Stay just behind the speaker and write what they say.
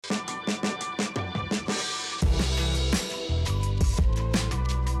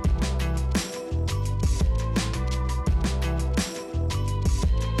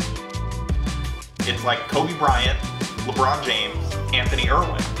names like Kobe Bryant, LeBron James, Anthony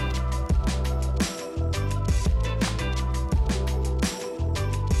Irving.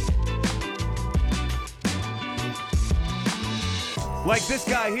 Like this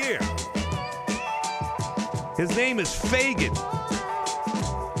guy here. His name is Fagan.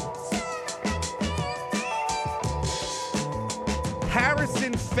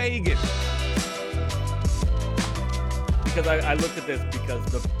 Harrison Fagan. Because I looked at this because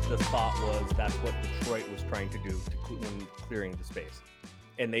the thought was that's what Detroit was trying to do when clearing the space.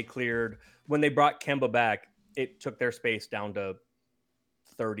 And they cleared, when they brought Kemba back, it took their space down to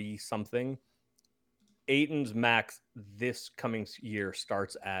 30 something. Ayton's max this coming year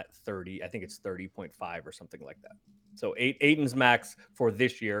starts at 30. I think it's 30.5 or something like that. So Ayton's max for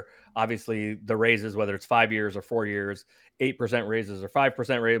this year, obviously the raises, whether it's 5 years or 4 years, 8% raises or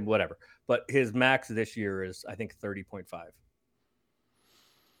 5% raise, whatever. But his max this year is, I think, 30.5.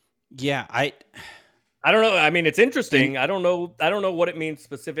 Yeah, I don't know. I mean, it's interesting. I don't know what it means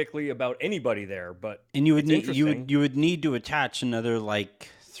specifically about anybody there, but and you would need to attach another like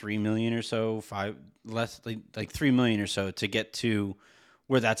 3 million or so, like 3 million or so to get to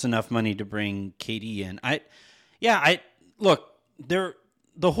where that's enough money to bring KD in.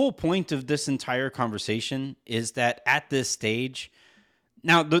 The whole point of this entire conversation is that at this stage,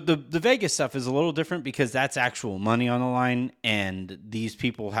 now the Vegas stuff is a little different because that's actual money on the line, and these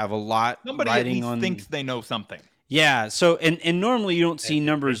people have a lot. Somebody at least thinks they know something. Yeah. So and normally you don't see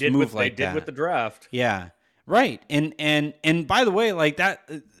numbers move like that. They did with the draft. Yeah. Right. And by the way, like that,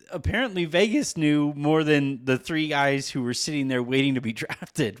 apparently Vegas knew more than the three guys who were sitting there waiting to be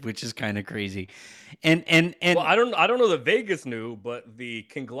drafted, which is kind of crazy. And well, I don't know that Vegas knew, but the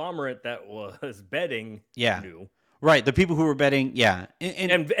conglomerate that was betting knew. Right, the people who were betting, yeah.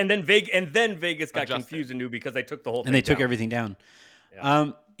 And then Vegas got confused and knew because they took the whole thing and they down. Took everything down.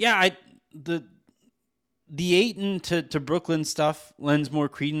 Yeah. The Ayton to Brooklyn stuff lends more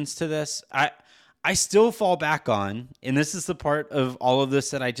credence to this. I still fall back on, and this is the part of all of this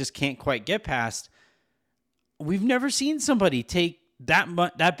that I just can't quite get past. We've never seen somebody take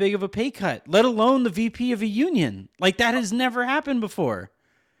that big of a pay cut, let alone the VP of a union. Like that has never happened before.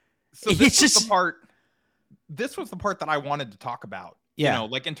 So this was the part that I wanted to talk about. Yeah. You know,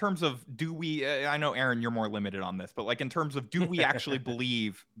 like in terms of I know Aaron, you're more limited on this, but like in terms of do we actually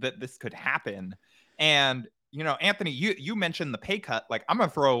believe that this could happen? And you know, Anthony, you mentioned the pay cut. Like, I'm going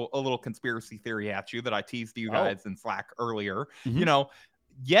to throw a little conspiracy theory at you that I teased you guys in Slack earlier. Mm-hmm. You know,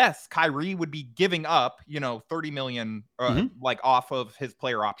 yes, Kyrie would be giving up, $30 million like off of his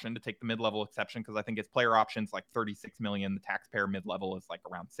player option to take the mid-level exception, because I think his player option's like $36 million. The taxpayer mid-level is like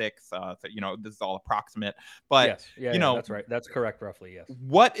around $6 million. So, this is all approximate. But that's right. That's correct, roughly. Yes.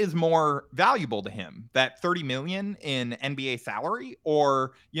 What is more valuable to him, that $30 million in NBA salary,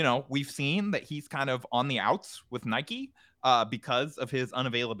 or we've seen that he's kind of on the outs with Nike because of his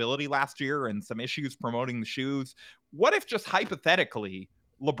unavailability last year and some issues promoting the shoes. What if just hypothetically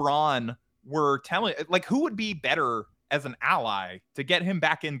LeBron were telling, like, who would be better as an ally to get him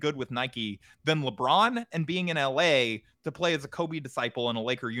back in good with Nike than LeBron and being in LA to play as a Kobe disciple in a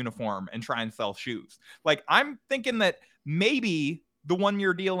Laker uniform and try and sell shoes? Like, I'm thinking that maybe the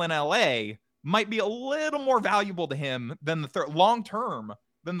 1-year deal in LA might be a little more valuable to him than the long-term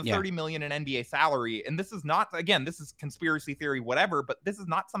than the $30 million in NBA salary. And this is not, again, this is conspiracy theory, whatever, but this is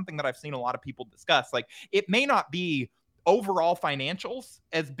not something that I've seen a lot of people discuss. Like, it may not be overall financials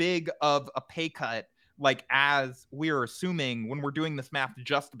as big of a pay cut, like as we're assuming when we're doing this math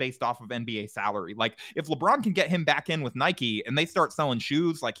just based off of NBA salary. Like, if LeBron can get him back in with Nike and they start selling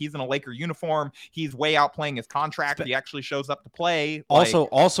shoes, like he's in a Laker uniform, he's way out playing his contract, he actually shows up to play. Also,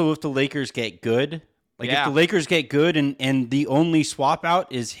 if the Lakers get good, if the Lakers get good and the only swap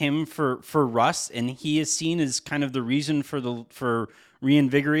out is him for Russ, and he is seen as kind of the reason for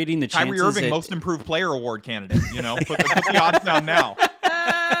reinvigorating the chances. Kyrie Irving, most improved player award candidate. Put the odds down now.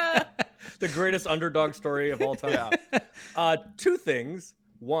 The greatest underdog story of all time. Yeah. Two things.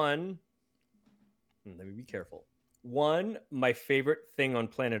 One, let me be careful. One, my favorite thing on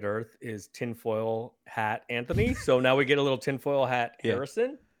planet Earth is tinfoil hat Anthony. So now we get a little tinfoil hat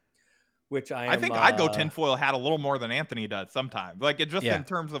Harrison. Which I think I'd go tinfoil hat a little more than Anthony does sometimes. Like, it just in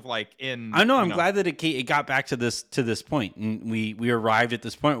terms of like I know. I'm glad that it got back to this point, and we arrived at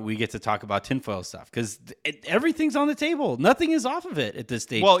this point where we get to talk about tinfoil stuff, because everything's on the table. Nothing is off of it at this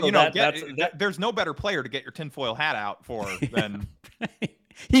stage. Well, there's no better player to get your tinfoil hat out for than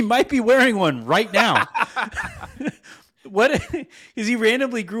he might be wearing one right now. what? Because he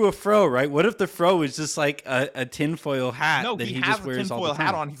randomly grew a fro, right? What if the fro is just like a tinfoil hat No, that he he has just a wears all the tinfoil time?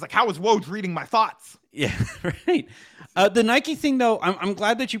 hat on. He's like, how is Woj reading my thoughts? Yeah, right. The Nike thing, though, I'm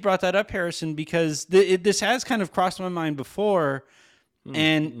glad that you brought that up, Harrison, because this has kind of crossed my mind before.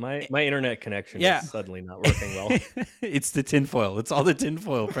 And my internet connection yeah. is suddenly not working well. It's the tinfoil. It's all the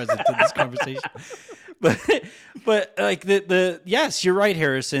tinfoil present in this conversation. But like yes, you're right,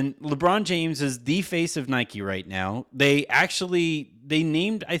 Harrison. LeBron James is the face of Nike right now. They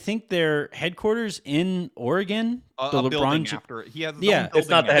named, I think, their headquarters in Oregon. A building after it. He has his own building. It's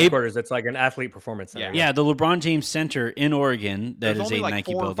not the after. headquarters. It's like an athlete performance center. Yeah, the LeBron James Center in Oregon. That There's is only a like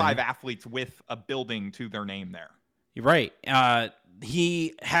Nike 4 or building. 5 athletes with a building to their name there. You're right.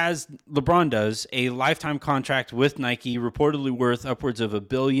 LeBron does a lifetime contract with Nike, reportedly worth upwards of $1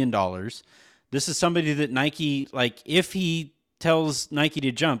 billion. This is somebody that Nike, like, if he tells Nike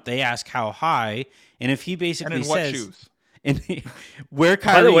to jump, they ask how high, and if he basically And in what says, shoes? and where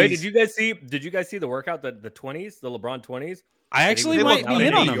Kyrie. By the way, did you guys see the workout, the 20s, the LeBron 20s? I actually They might look be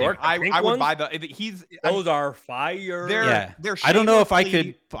in on New them. York. I pink would ones? buy Those are fire. They're I don't know if I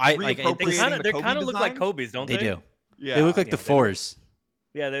could. shamelessly They reappropriating the kind of look like designs. Kobe's, don't they? They do. Yeah, They look like the they do. fours.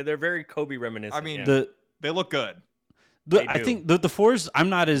 Yeah, they're very Kobe reminiscent. I mean, yeah. they look good. I think the fours. I'm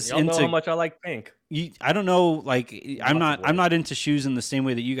not as Y'all know into. how much I like pink. I don't know. Like I'm Lots of not ways. into shoes in the same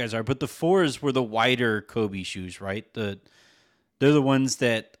way that you guys are. But the fours were the wider Kobe shoes, right? They're the ones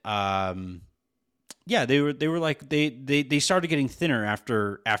that. They were like they started getting thinner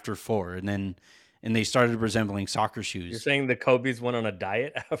after 4, and they started resembling soccer shoes. You're saying the Kobe's went on a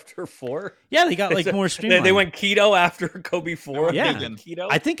diet after 4? Yeah, they got like more streamlined. They went keto after Kobe 4. Yeah. They went keto.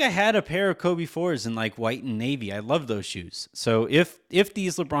 I think I had a pair of Kobe 4s in like white and navy. I love those shoes. So if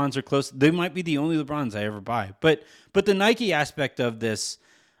these LeBrons are close, they might be the only LeBrons I ever buy. But the Nike aspect of this,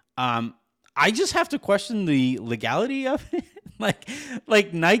 I just have to question the legality of it.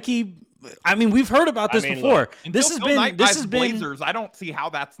 like Nike. I mean, we've heard about this before. This has been Blazers. I don't see how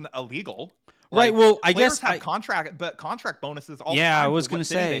that's illegal. Right. Well, I players guess have contract bonuses all the Yeah, time I was for going what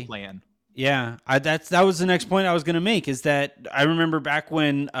to city say. they play in. Yeah, that was the next point I was going to make, is that I remember back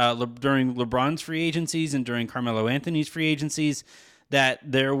when during LeBron's free agencies and during Carmelo Anthony's free agencies, that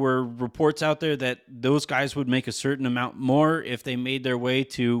there were reports out there that those guys would make a certain amount more if they made their way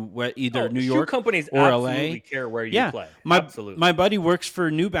to either New York shoe companies or absolutely LA. care where you play. Absolutely. My buddy works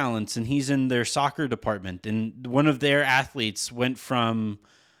for New Balance, and he's in their soccer department, and one of their athletes went from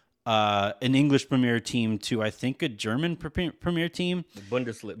an English Premier team to, I think, a German Premier team.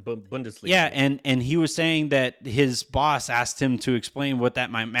 Bundesliga. Yeah, and he was saying that his boss asked him to explain what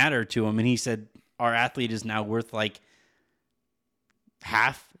that might matter to him, and he said our athlete is now worth like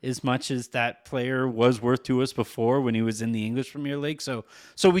half as much as that player was worth to us before when he was in the English Premier League. So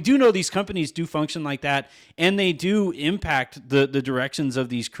we do know these companies do function like that, and they do impact the directions of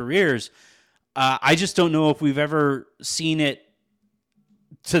these careers. I just don't know if we've ever seen it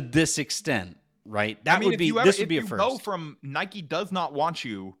to this extent, right? This would be a first. If you go from Nike does not want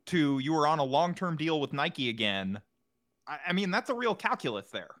you to you are on a long-term deal with Nike again, I mean, that's a real calculus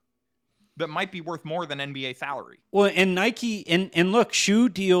there that might be worth more than NBA salary. Well, and Nike and look, shoe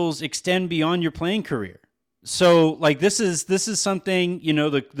deals extend beyond your playing career. So like this is something,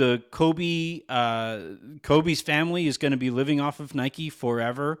 the Kobe's family is going to be living off of Nike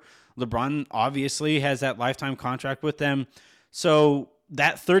forever. LeBron obviously has that lifetime contract with them. So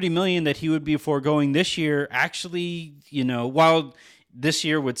that $30 million that he would be foregoing this year, actually, while this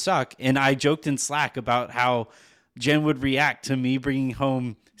year would suck, and I joked in Slack about how Jen would react to me bringing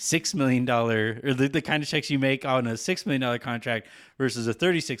home $6 million, or the kind of checks you make on a $6 million contract versus a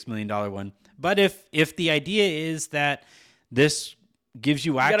 $36 million one. But if the idea is that this gives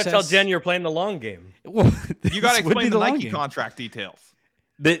you access, You got to tell Jen you're playing the long game. well, You got to explain the Nike game. contract details.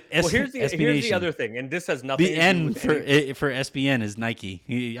 Here's the other thing, and this has nothing. The to do N with for SBN is Nike.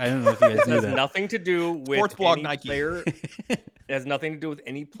 I don't know if you guys It knew has that. nothing to do with Sports blog any Nike. player. It has nothing to do with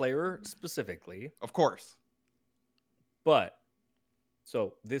any player specifically. Of course. But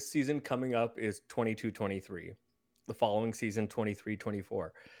so this season coming up is 22-23. The following season 23-24.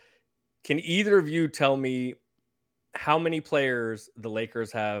 Can either of you tell me how many players the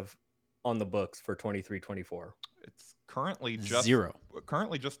Lakers have on the books for 23-24? It's currently just 0.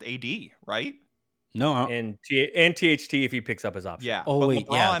 Currently just AD, right? No. And THT if he picks up his option. Yeah. Oh, but wait,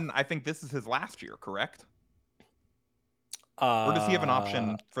 yeah. LeBron, I think this is his last year, correct? Or does he have an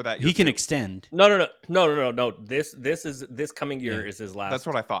option for that year? He can too? extend. No. This coming year is his last. That's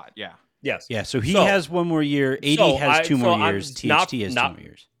what I thought. Yeah. Yes. Yeah, so he has one more year. AD has 2 more years. THT has 2 more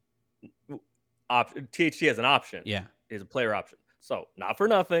years. THT has an option. Yeah. Is a player option. So not for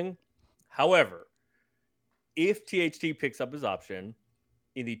nothing. However, if THT picks up his option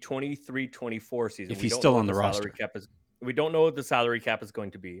in the 23-24 season, If he's still on the roster. We don't know what the salary cap is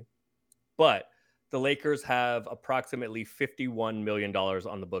going to be, but the Lakers have approximately $51 million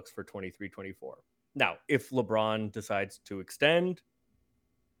on the books for 23-24. Now, if LeBron decides to extend,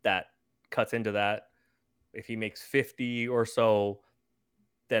 that cuts into that. If he makes 50 or so,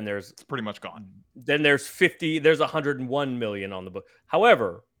 then it's pretty much gone. Then there's 101 million on the book.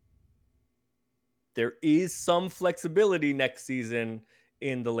 However, there is some flexibility next season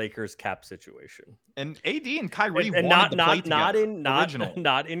in the Lakers cap situation. And AD and Kyrie and wanted to play together.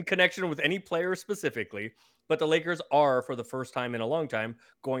 Not in connection with any player specifically, but the Lakers are, for the first time in a long time,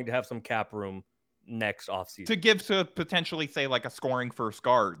 going to have some cap room next offseason. To give to potentially, say, like a scoring first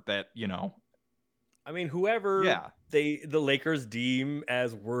guard that, I mean, whoever the Lakers deem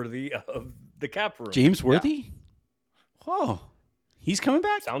as worthy of the cap room. James Worthy? Whoa. He's coming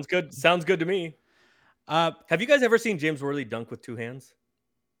back? Sounds good. Sounds good to me. Have you guys ever seen James Worthy dunk with two hands?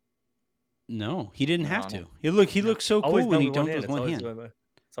 No, he didn't have to. He looked so cool when he dunked with one hand.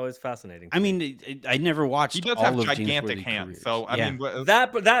 It's always fascinating. I mean, I never watched. He does all have of gigantic hands, careers. so I mean,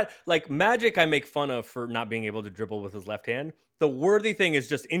 that like Magic, I make fun of for not being able to dribble with his left hand. The Worthy thing is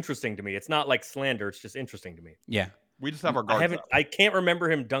just interesting to me. It's not like slander; it's just interesting to me. Yeah, we just have our guards. I can't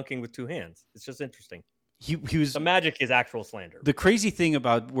remember him dunking with two hands. It's just interesting. He was the Magic is actual slander. The crazy thing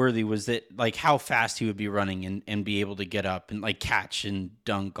about Worthy was that like how fast he would be running and be able to get up and like catch and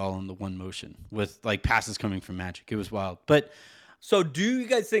dunk all in the one motion with like passes coming from Magic. It was wild. But so do you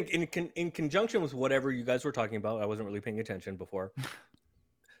guys think in conjunction with whatever you guys were talking about, I wasn't really paying attention before.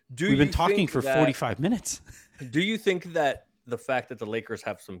 We've been talking for 45 minutes. Do you think that the fact that the Lakers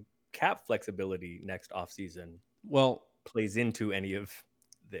have some cap flexibility next offseason plays into any of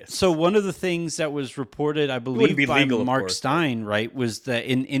this? So one of the things that was reported, I believe, by Mark Stein, right, was that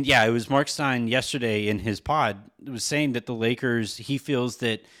it was Mark Stein yesterday in his pod was saying that the Lakers, he feels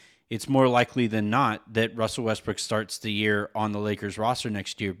that it's more likely than not that Russell Westbrook starts the year on the Lakers roster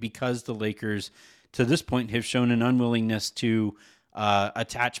next year because the Lakers, to this point, have shown an unwillingness to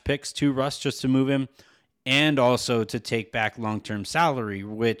attach picks to Russ just to move him and also to take back long-term salary,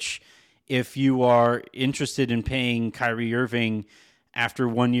 which if you are interested in paying Kyrie Irving after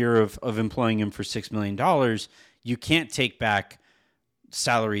 1 year of employing him for $6 million, you can't take back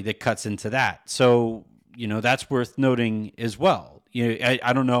salary that cuts into that. So, that's worth noting as well.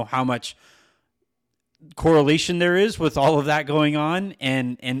 I don't know how much correlation there is with all of that going on.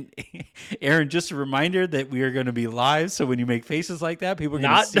 And Aaron, just a reminder that we are going to be live. So when you make faces like that, people are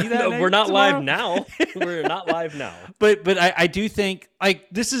going to see that. We're not live now. We're not live now. But I do think like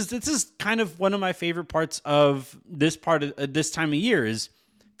this is kind of one of my favorite parts of this part of this time of year is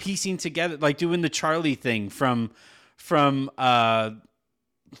piecing together, like doing the Charlie thing from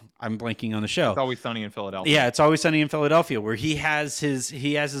I'm blanking on the show. It's Always Sunny in Philadelphia. Yeah, It's Always Sunny in Philadelphia, where he has his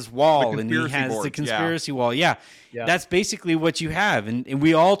wall and he has the conspiracy wall. Yeah. That's basically what you have, and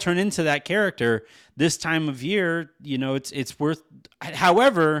we all turn into that character this time of year. It's worth.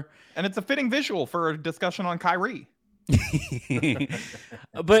 However, and it's a fitting visual for a discussion on Kyrie.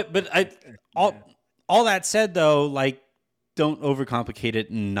 but all that said, though, like don't overcomplicate it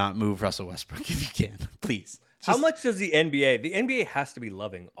and not move Russell Westbrook if you can, please. How much does the NBA? The NBA has to be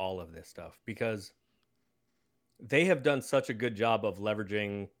loving all of this stuff because they have done such a good job of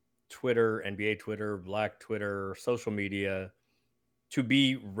leveraging Twitter, NBA Twitter, Black Twitter, social media to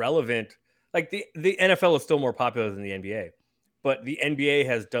be relevant. Like the NFL is still more popular than the NBA, but the NBA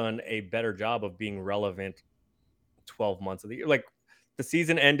has done a better job of being relevant 12 months of the year. Like the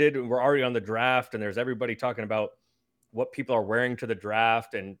season ended and we're already on the draft and there's everybody talking about what people are wearing to the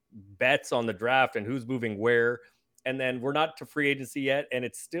draft and bets on the draft and who's moving where. And then we're not to free agency yet. And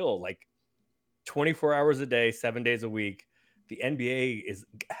it's still like 24 hours a day, 7 days a week. The NBA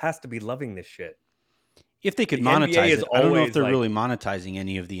has to be loving this shit. If they could monetize it. I don't know if they're really monetizing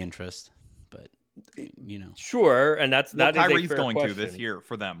any of the interest, but Sure. And that's Kyrie's is a fair going question. to this year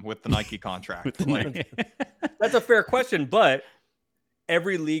for them with the Nike contract. That's a fair question, but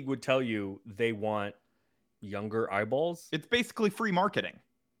every league would tell you they want younger eyeballs. It's basically free marketing.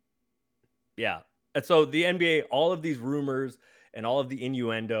 Yeah. And so the NBA, all of these rumors and all of the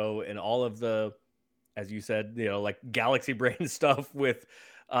innuendo and all of the, as you said, like galaxy brain stuff with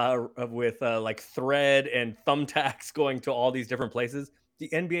like thread and thumbtacks going to all these different places. The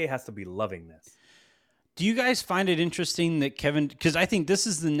NBA has to be loving this. Do you guys find it interesting that Kevin, because I think this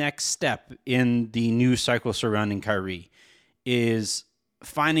is the next step in the news cycle surrounding Kyrie, is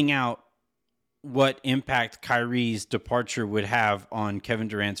finding out what impact Kyrie's departure would have on Kevin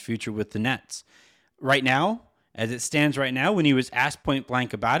Durant's future with the Nets. Right now, as it stands right now, when he was asked point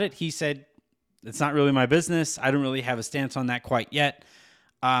blank about it, he said It's not really my business. I don't really have a stance on that quite yet.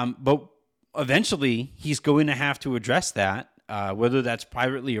 But eventually, he's going to have to address that, whether that's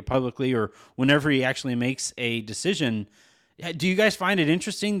privately or publicly or whenever he actually makes a decision. Do you guys find it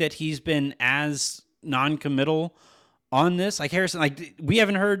interesting that he's been as non-committal on this? Like Harrison, like we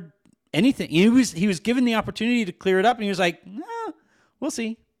haven't heard anything. He was given the opportunity to clear it up, and he was like, "Nah, we'll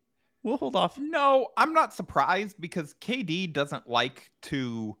see. We'll hold off." No, I'm not surprised because KD doesn't like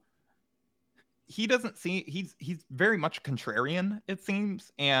to. He doesn't see he's very much contrarian, it seems,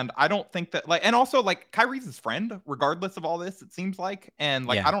 and I don't think that and also Kyrie's his friend regardless of all this, it seems like, and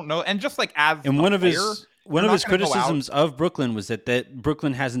Yeah. I don't know, and just as and a one of player, his criticisms of Brooklyn was that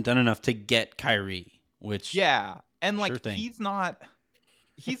Brooklyn hasn't done enough to get Kyrie, which and sure thing. he's not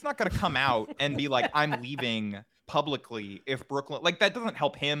going to come out and be like, I'm leaving publicly if Brooklyn, that doesn't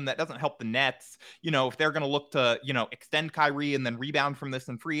help him. That doesn't help the Nets. If they're going to look to, extend Kyrie and then rebound from this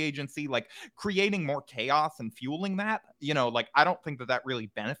in free agency, creating more chaos and fueling that, I don't think that really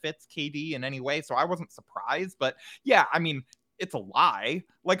benefits KD in any way. So I wasn't surprised, but yeah, I mean, it's a lie.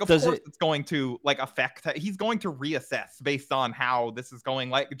 Of course it's going to affect. He's going to reassess based on how this is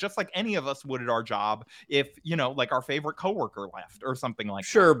going. Just like any of us would at our job, if our favorite coworker left or something like.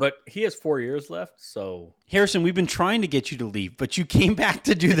 Sure, but he has 4 years left. So Harrison, we've been trying to get you to leave, but you came back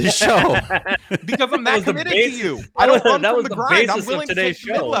to do the show because I'm that committed to you. I don't run from the grind. I'm willing to take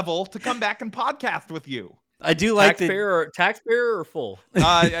mid-level to come back and podcast with you. I do like taxpayer or full.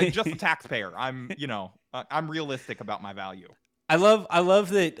 Just a taxpayer. I'm I'm realistic about my value. I love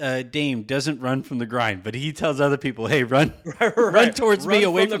that Dame doesn't run from the grind, but he tells other people, "Hey, run towards me,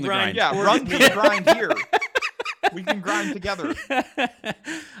 away from the grind." Yeah, run to the grind here. We can grind together.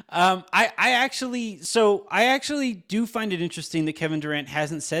 I actually do find it interesting that Kevin Durant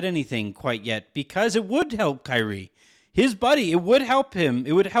hasn't said anything quite yet, because it would help Kyrie, his buddy. It would help him.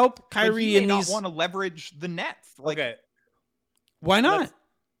 It would help Kyrie. But he may not want to leverage the Nets. Okay, why not?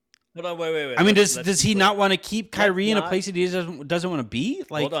 Hold on, wait. I mean, does he not want to keep Kyrie in a place that he doesn't want to be?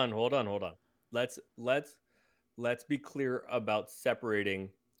 Hold on. Let's be clear about separating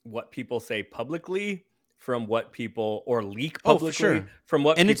what people say publicly from what people leak publicly from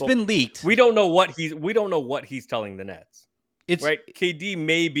what. And it's been leaked. We don't know what he's telling the Nets. It's right. KD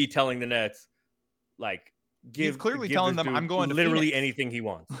may be telling the Nets, he's clearly telling them, "I'm going to literally Phoenix." Anything he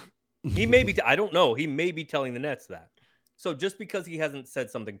wants. He may be. I don't know. He may be telling the Nets that. So just because he hasn't said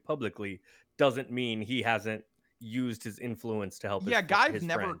something publicly doesn't mean he hasn't used his influence to help. Yeah, guys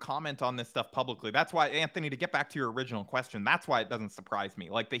never comment on this stuff publicly. That's why, Anthony, to get back to your original question, that's why it doesn't surprise me.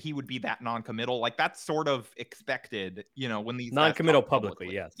 That he would be that non-committal. That's sort of expected, when these non-committal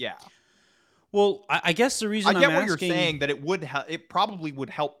publicly. Yes. Yeah. Well, I guess the reason I get what you're saying, that it would it probably would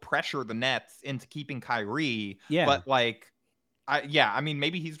help pressure the Nets into keeping Kyrie. Yeah. But I mean,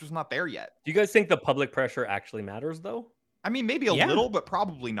 maybe he's just not there yet. Do you guys think the public pressure actually matters, though? I mean, maybe a little, but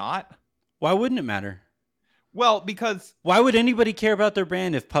probably not. Why wouldn't it matter? Well, because why would anybody care about their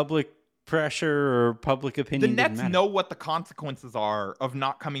brand if public pressure or public opinion? The Nets know what the consequences are of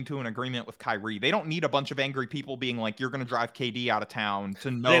not coming to an agreement with Kyrie. They don't need a bunch of angry people being like, "You're going to drive KD out of town,"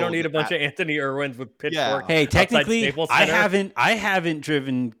 to know. They don't need a bunch of Anthony Irwins with pitchforks. Yeah. Hey, technically, I haven't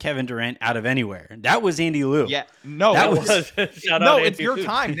driven Kevin Durant out of anywhere. That was Andy Liu. Yeah, no, that was no. It's your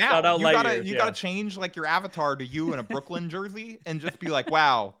time now. You gotta change your avatar to you in a Brooklyn jersey and just be like,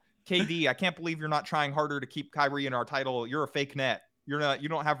 "Wow, KD, I can't believe you're not trying harder to keep Kyrie in our title. You're a fake net. You're not. You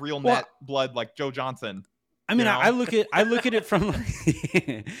don't have real net blood like Joe Johnson." I mean, I look at it from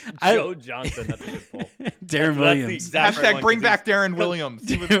Joe Johnson. That's a good pull. Darren Williams. Hashtag bring back Darren Williams.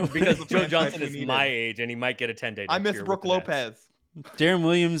 Because Joe Johnson is my age and he might get a 10-day. I miss Brooke Lopez. Darren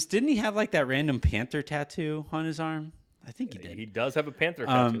Williams, didn't he have that random panther tattoo on his arm? I think he did. He does have a panther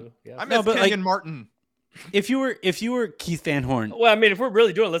tattoo. Yeah. I miss Kenyon Martin. If you were Keith Van Horn. Well, I mean, if we're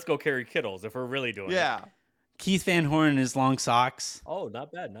really doing it, let's go carry Kittles. If we're really doing it. Keith Van Horn in his long socks. Oh,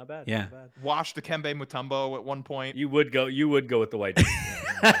 not bad. Yeah. Not bad. Washed Dikembe Mutombo at one point. You would go with the white.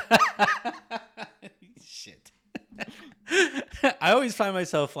 Shit. I always find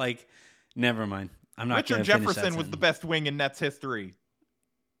myself never mind. I'm not. Richard Jefferson was the best wing in Nets history.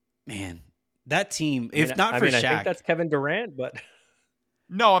 Man, that team. If not for Shaq, I think that's Kevin Durant, but.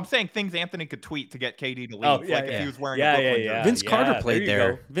 No, I'm saying things Anthony could tweet to get KD to leave. Oh, yeah, if he was wearing a Brooklyn jersey. Vince Carter played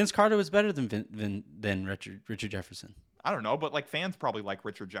there. Vince Carter was better than Richard Jefferson. I don't know, but fans probably like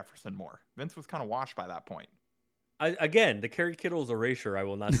Richard Jefferson more. Vince was kind of washed by that point. Again, the Kerry Kittles erasure I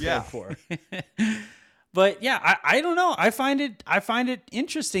will not stand for. But yeah, I don't know. I find it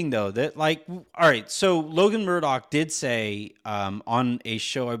interesting though that all right. So Logan Murdoch did say on a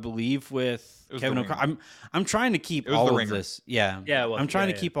show, I believe, with Kevin O'Connor. I'm trying to keep all of this. Yeah. Yeah. I'm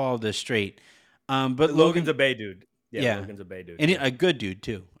trying to keep all of this straight. But Logan's a Bay dude. Yeah. Logan's a Bay dude. and yeah. a good dude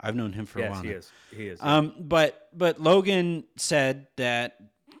too. I've known him for a Yes, while. he now. is. He is. Yeah. But Logan said that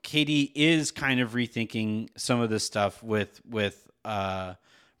Katie is kind of rethinking some of this stuff with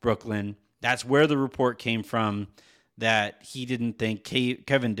Brooklyn. That's where the report came from, that he didn't think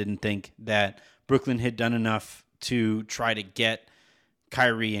Kevin didn't think that Brooklyn had done enough to try to get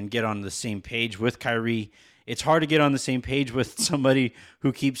Kyrie and get on the same page with Kyrie. It's hard to get on the same page with somebody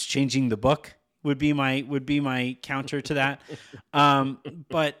who keeps changing the book. Would be my counter to that.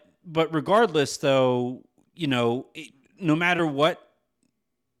 But regardless, though, no matter what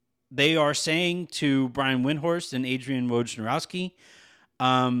they are saying to Brian Windhorst and Adrian Wojnarowski,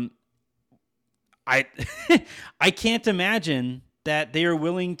 I I can't imagine that they are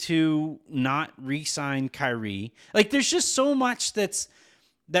willing to not re-sign Kyrie. Like, there's just so much that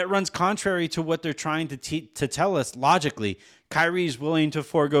runs contrary to what they're trying to tell us logically. Kyrie is willing to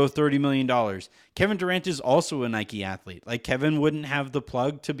forego $30 million. Kevin Durant is also a Nike athlete. Like, Kevin wouldn't have the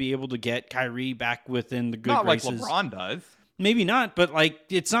plug to be able to get Kyrie back within the good graces. Not like LeBron does. Maybe not, but like,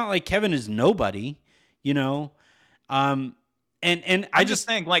 it's not like Kevin is nobody, And I'm just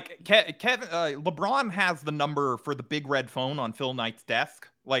saying, like, Kevin, LeBron has the number for the big red phone on Phil Knight's desk.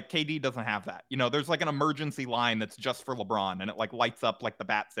 Like, KD doesn't have that. There's like an emergency line that's just for LeBron, and it like lights up like the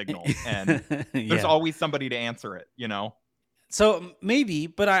bat signal, and there's always somebody to answer it. So maybe,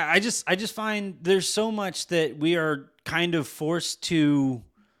 but I just find there's so much that we are kind of forced to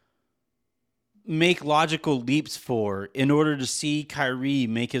make logical leaps for in order to see Kyrie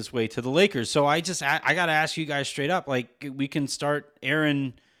make his way to the Lakers. So I got to ask you guys straight up, like, we can start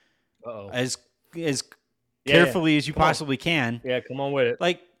Aaron as carefully as you possibly can. Yeah, come on with it.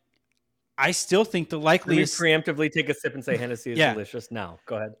 Like, I still think the likeliest. Let me preemptively take a sip and say Hennessy is delicious now.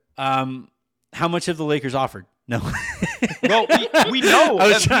 Go ahead. How much have the Lakers offered? No. Well, we know.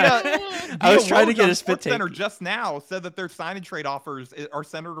 I was trying to get a spit take. Center just now said that their sign and trade offers are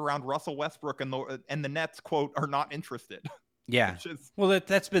centered around Russell Westbrook, and the Nets, quote, are not interested. Yeah. Well,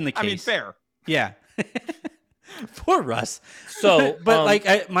 that's been the case. I mean, fair. Yeah. Poor Russ. So, but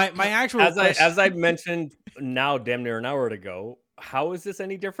my actual as I mentioned now, damn near an hour ago, how is this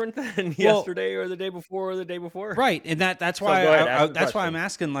any different than yesterday or the day before or the day before? Right, and that's why that's why I'm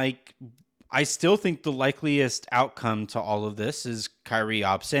asking. Like, I still think the likeliest outcome to all of this is Kyrie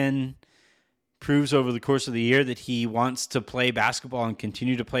opts in, proves over the course of the year that he wants to play basketball and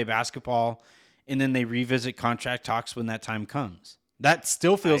continue to play basketball, and then they revisit contract talks when that time comes. That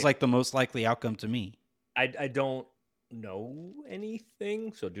still feels like the most likely outcome to me. I don't know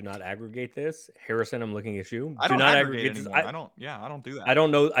anything, so do not aggregate this. Harrison, I'm looking at you. I don't aggregate anymore. I don't do that. I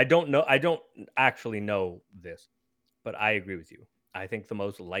don't know. I don't actually know this, but I agree with you. I think the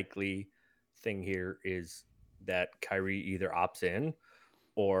most likely thing here is that Kyrie either opts in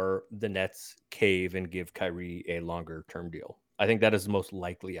or the Nets cave and give Kyrie a longer term deal. I think that is the most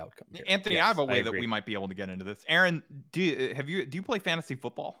likely outcome here. Anthony, I have a way that we might be able to get into this. Aaron, do you play fantasy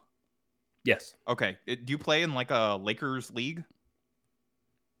football? Yes. Okay. Do you play in like a Lakers league?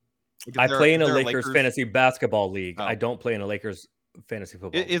 I play in a Lakers fantasy basketball league. I don't play in a Lakers fantasy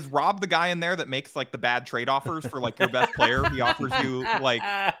football. Is Rob the guy in there that makes like the bad trade offers for like your best player? He offers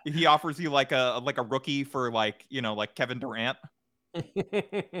you like a rookie for like Kevin Durant.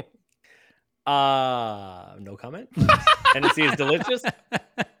 No comment. Tennessee is delicious.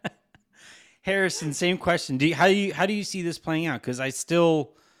 Harrison, same question. How do you see this playing out? Because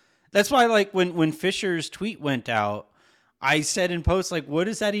that's why, like, when Fisher's tweet went out, I said in post, like, what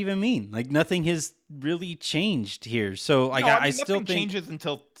does that even mean? Like, nothing has really changed here. So, like, I still think changes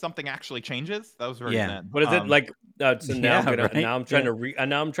until something actually changes. That was very sad. What is it like? So now I'm trying to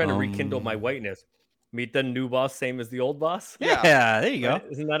rekindle my whiteness. Meet the new boss, same as the old boss. Yeah, there you go. Right?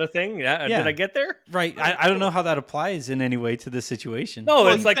 Isn't that a thing? Yeah. Did I get there? Right. I don't know how that applies in any way to the situation. No,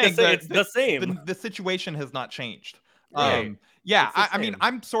 it's like it's the same. The situation has not changed. Right. I mean,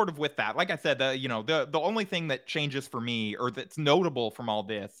 I'm sort of with that. Like I said, the only thing that changes for me, or that's notable from all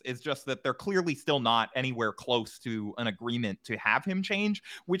this, is just that they're clearly still not anywhere close to an agreement to have him change,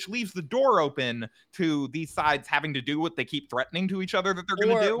 which leaves the door open to these sides having to do what they keep threatening to each other that they're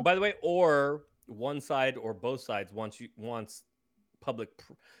going to do. By the way, or one side or both sides wants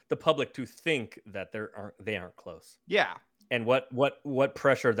the public to think that they aren't close. Yeah. and what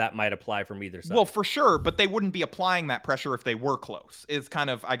pressure that might apply from either side. Well, for sure, but they wouldn't be applying that pressure if they were close, is kind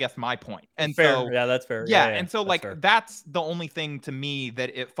of, I guess, my point. And Fair. so, Yeah, that's fair. yeah, Yeah, and so that's like fair. that's the only thing to me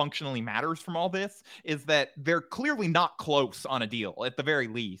that it functionally matters from all this is that they're clearly not close on a deal at the very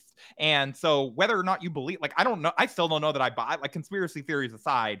least. And so whether or not you believe, like, I don't know, I still don't know that I buy, like, conspiracy theories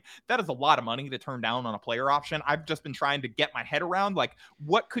aside, that is a lot of money to turn down on a player option. I've just been trying to get my head around, like,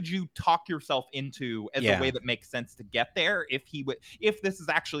 what could you talk yourself into as a way that makes sense to get there if this is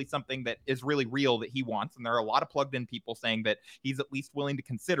actually something that is really real that he wants. And there are a lot of plugged in people saying that he's at least willing to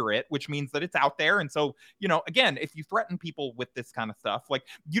consider it, which means that it's out there. And so, again, if you threaten people with this kind of stuff, like,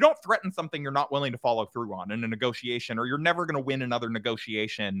 you don't threaten something you're not willing to follow through on in a negotiation, or you're never going to win another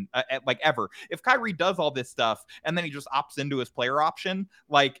negotiation like ever. If Kyrie does all this stuff and then he just opts into his player option,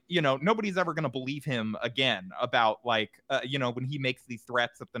 like, nobody's ever going to believe him again about, like, when he makes these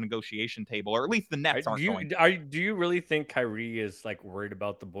threats at the negotiation table, or at least the Nets aren't going. Do you really think Kyrie is like worried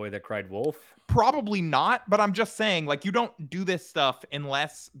about the boy that cried wolf? Probably not, but I'm just saying, like, you don't do this stuff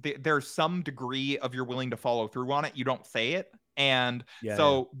unless there's some degree of you're willing to follow through on it. You don't say it. And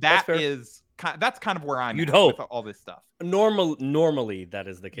that's kind of where I'm You'd at hope with all this stuff. Normally that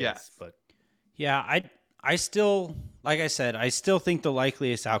is the case, Yes. But yeah, I still, like I said, I still think the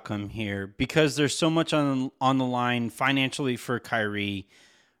likeliest outcome here, because there's so much on the line financially for Kyrie,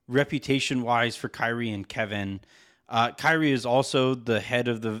 reputation wise for Kyrie and Kevin. Kyrie is also the head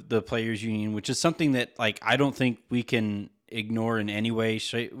of the players union, which is something that, like, I don't think we can ignore in any way,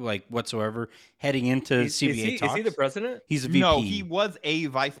 like, whatsoever. Heading into CBA talks, is he the president? He's a VP. No, he was a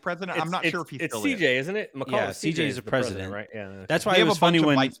vice president. I'm not sure if he's it's still CJ, isn't it? Yeah, CJ is the president, right? Yeah, that's why they it have was a funny bunch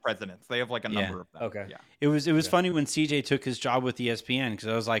when of vice presidents. They have like a number of them. Okay. Yeah. It was funny when CJ took his job with ESPN, because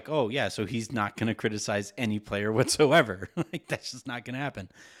I was like, oh yeah, so he's not going to criticize any player whatsoever. Like, that's just not going to happen.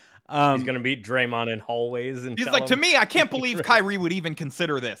 He's going to meet Draymond in hallways and he's like, to me, I can't believe Kyrie would even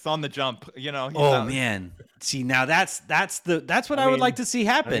consider this on the jump. Man, see, now that's what I would like to see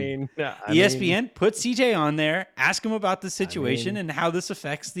happen. ESPN put CJ on there, ask him about the situation and how this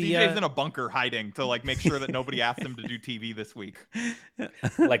affects the. CJ's in a bunker hiding to, like, make sure that nobody asked him to do TV this week.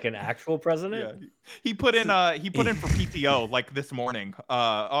 Like an actual president. Yeah, he put in for PTO like this morning,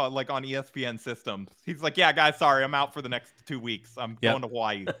 like on ESPN systems. He's like, yeah, guys, sorry, I'm out for the next 2 weeks. I'm going to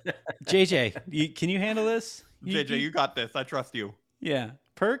Hawaii. JJ, can you handle this? JJ, you got this. I trust you. Yeah.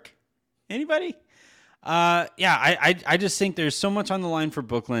 Perk? Anybody? I just think there's so much on the line for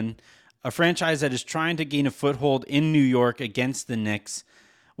Brooklyn, a franchise that is trying to gain a foothold in New York against the Knicks,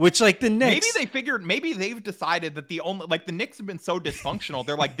 which, like, the Knicks. Maybe they've decided that the Knicks have been so dysfunctional.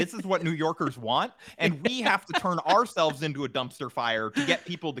 They're like, this is what New Yorkers want, and we have to turn ourselves into a dumpster fire to get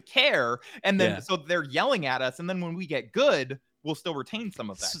people to care. And then so they're yelling at us, and then when we get good, we'll still retain some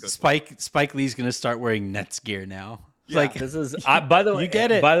of that. Spike Lee's gonna start wearing Nets gear now. Yeah. Like, this is by the way, you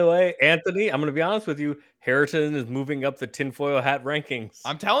get it. By the way, Anthony, I'm gonna be honest with you. Harrison is moving up the tinfoil hat rankings.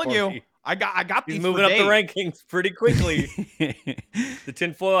 I'm telling you, I got these. He's moving up the rankings pretty quickly. The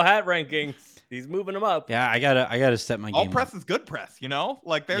tinfoil hat rankings. He's moving them up. Yeah, I gotta step my game. All press up. is good press,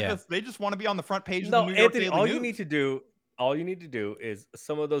 like they just want to be on the front page of the New York Anthony, Daily all News. you need to do is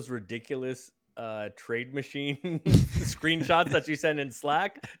some of those ridiculous trade machine screenshots that you send in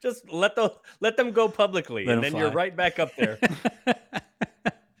Slack. Just let them go publicly, and then you're right back up there.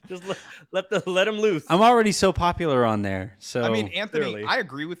 Just let them loose. I'm already so popular on there. So I mean, Anthony, clearly. I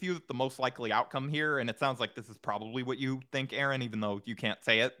agree with you that the most likely outcome here, and it sounds like this is probably what you think, Aaron, even though you can't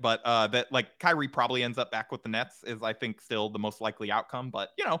say it, but that, like, Kyrie probably ends up back with the Nets is, I think, still the most likely outcome.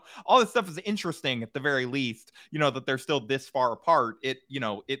 But all this stuff is interesting at the very least. that they're still this far apart. It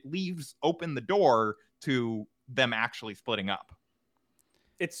leaves open the door to them actually splitting up.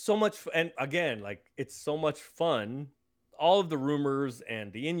 It's so much, and again, like, it's so much fun. All of the rumors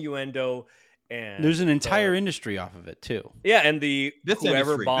and the innuendo, and there's an entire industry off of it too. Yeah, and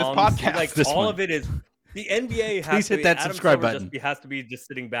whoever bombs, this podcast, like, all of it is the NBA. Please hit that subscribe button. Has to be just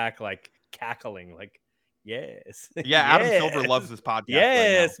sitting back, like, cackling, like, yes, yeah. Adam Silver loves this podcast.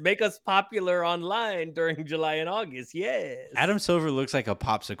 Yes, make us popular online during July and August. Yes, Adam Silver looks like a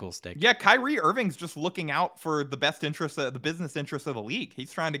popsicle stick. Yeah, Kyrie Irving's just looking out for the best interest, the business interests of the league.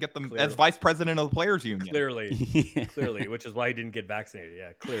 He's trying to get them as vice president of the players union. Clearly, which is why he didn't get vaccinated.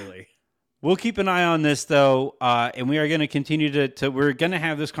 Yeah, clearly. We'll keep an eye on this, though, and we are going to continue to we're going to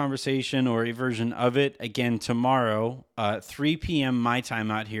have this conversation, or a version of it, again tomorrow, 3 p.m. my time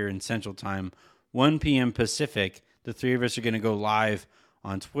out here in Central Time, 1 p.m. Pacific. The three of us are going to go live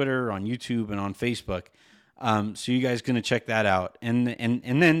on Twitter, on YouTube, and on Facebook. So you guys going to check that out. And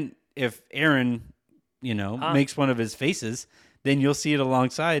then if Aaron, makes one of his faces, then you'll see it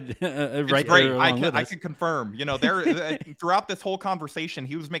alongside It's right great. there along with I us. can confirm. You know, there throughout this whole conversation,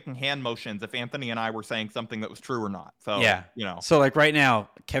 he was making hand motions if Anthony and I were saying something that was true or not. So Yeah. you know, So like right now,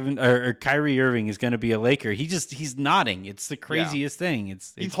 Kevin or Kyrie Irving is going to be a Laker. He's nodding. It's the craziest thing.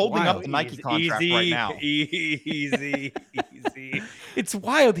 It's holding wild. up the Nike contract right now. Easy. It's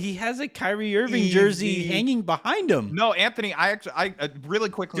wild. He has a Kyrie Irving jersey hanging behind him. No, Anthony, I really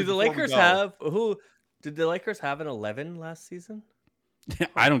quickly. Did the before we Lakers go- have who? Did the Lakers have an 11 last season?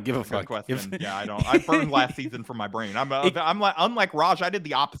 I don't give a Good fuck. question. Yeah, I don't. I burned last season from my brain. I'm like unlike Raj. I did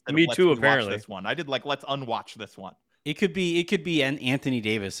the opposite. Me of let's too, rewatch apparently. This one. I did like let's unwatch this one. It could be an Anthony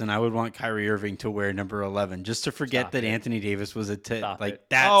Davis, and I would want Kyrie Irving to wear number 11 just to forget Stop that it. Anthony Davis was Stop like it.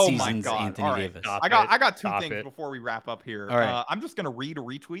 that Oh my season's God. Anthony All right. Davis. Stop. I got two Stop things it. before we wrap up here. All right. I'm just gonna read a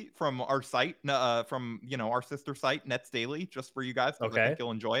retweet from our site, from our sister site, Nets Daily, just for you guys. 'Cause I Okay. think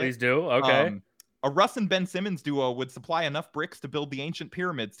you'll enjoy it. Please do. Okay. A Russ and Ben Simmons duo would supply enough bricks to build the ancient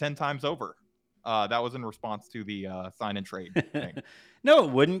pyramids 10 times over. That was in response to the sign and trade thing. No,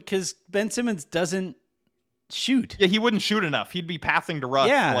 it wouldn't, because Ben Simmons doesn't shoot. Yeah, he wouldn't shoot enough. He'd be passing to Russ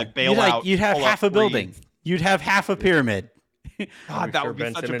to like bail out. You'd have pull up half a building. threes. You'd have half a pyramid. God, that would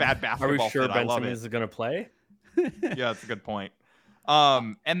be such a bad Are basketball we sure fit. I Ben love Simmons is going to play? it. Yeah, that's a good point.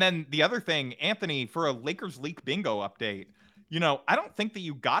 And then the other thing, Anthony, for a Lakers leak bingo update, I don't think that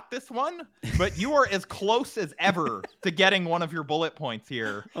you got this one, but you are as close as ever to getting one of your bullet points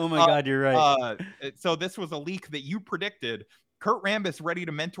here. Oh my God, you're right. So this was a leak that you predicted. Kurt Rambis ready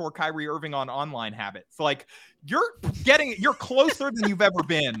to mentor Kyrie Irving on online habits. Like you're closer than you've ever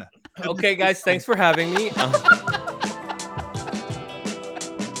been. Okay, guys, thanks for having me.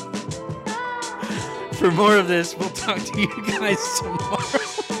 For more of this, we'll talk to you guys tomorrow.